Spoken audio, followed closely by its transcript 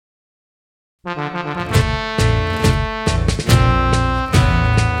Raiava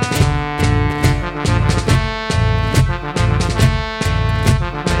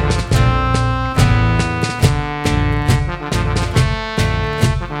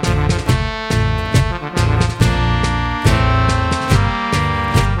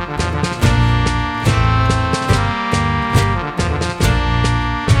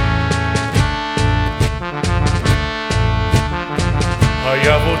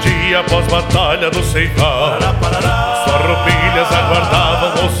o dia após batalha do SEIVAL. Os farroupilhas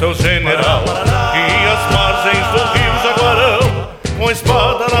aguardavam o seu general. E as margens do rio Jaguarão, com a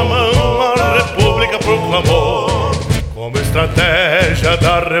espada na mão, a República proclamou. Como estratégia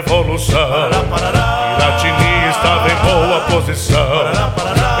da Revolução, PIRATINI estava em boa posição.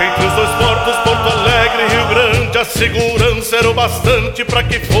 Entre os dois portos, Porto Alegre e Rio Grande, a segurança era o bastante para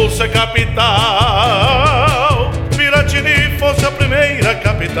que fosse a capital. PIRATINI fosse a primeira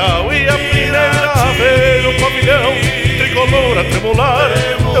capital e a primeira a ver o pavilhão tricolor a tremular.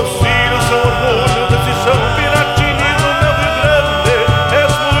 Teus filhos são orgulho desse chão, PIRATINI do meu Rio Grande,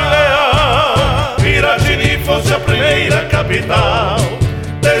 és muito leal. PIRATINI fosse a primeira capital,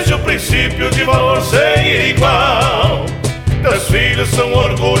 desde o princípio de valor sem igual. Teus filhos são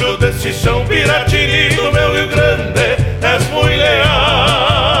orgulho desse chão, PIRATINI do meu Rio Grande, és muito leal.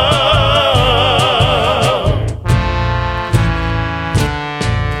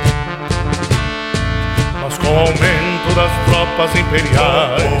 Com o aumento das tropas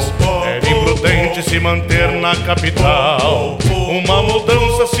imperiais, era imprudente se manter na capital. Uma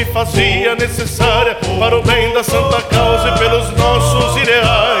mudança se fazia necessária para o bem da santa causa e pelos nossos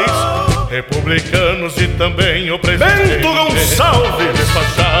ideais republicanos, e também o presidente Bento Gonçalves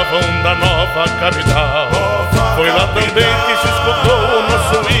despachavam da nova capital. Foi lá também que se escutou o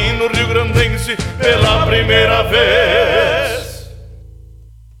nosso hino rio-grandense pela primeira vez.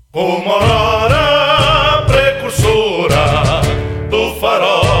 Uma hora precursora do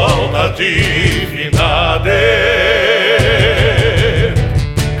farol da divindade,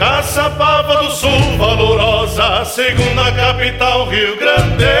 Caçapava do Sul, valorosa segunda capital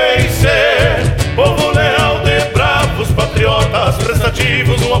rio-grandense. Povo leal de bravos patriotas,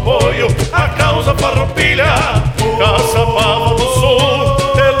 prestativos no apoio à causa farroupilha. Caçapava do Sul,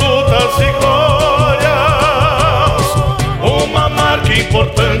 de lutas e glórias, uma marca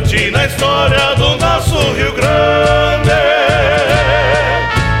importante na história do nosso Rio Grande.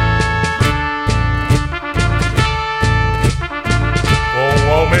 Com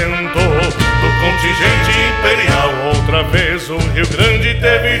o aumento do contingente imperial, outra vez o Rio Grande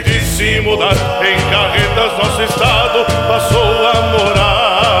teve de se mudar. Em carretas nosso estado passou a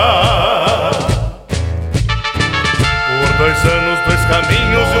morar. Por 2 anos, 2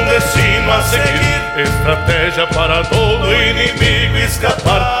 caminhos e um destino a seguir. Estratégia para todo inimigo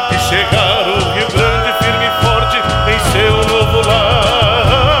escapar e chegar o Rio Grande firme e forte em seu novo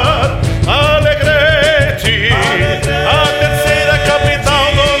lar. Alegrete, a terceira capital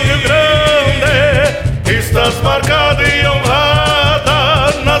do Rio Grande, estás marcada e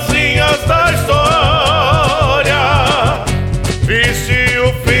honrada nas linhas da história. Viste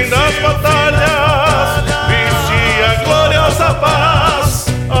o fim das batalhas, viste a gloriosa paz.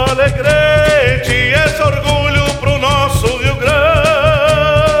 Alegrete, és orgulho pro nosso Rio Grande.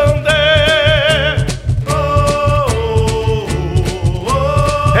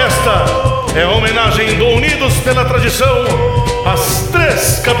 Esta é a homenagem do Unidos pela Tradição às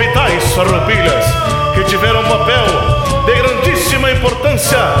 3 capitais farroupilhas que tiveram papel de grandíssima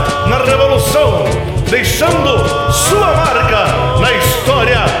importância na Revolução, deixando sua marca na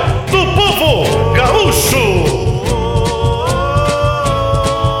história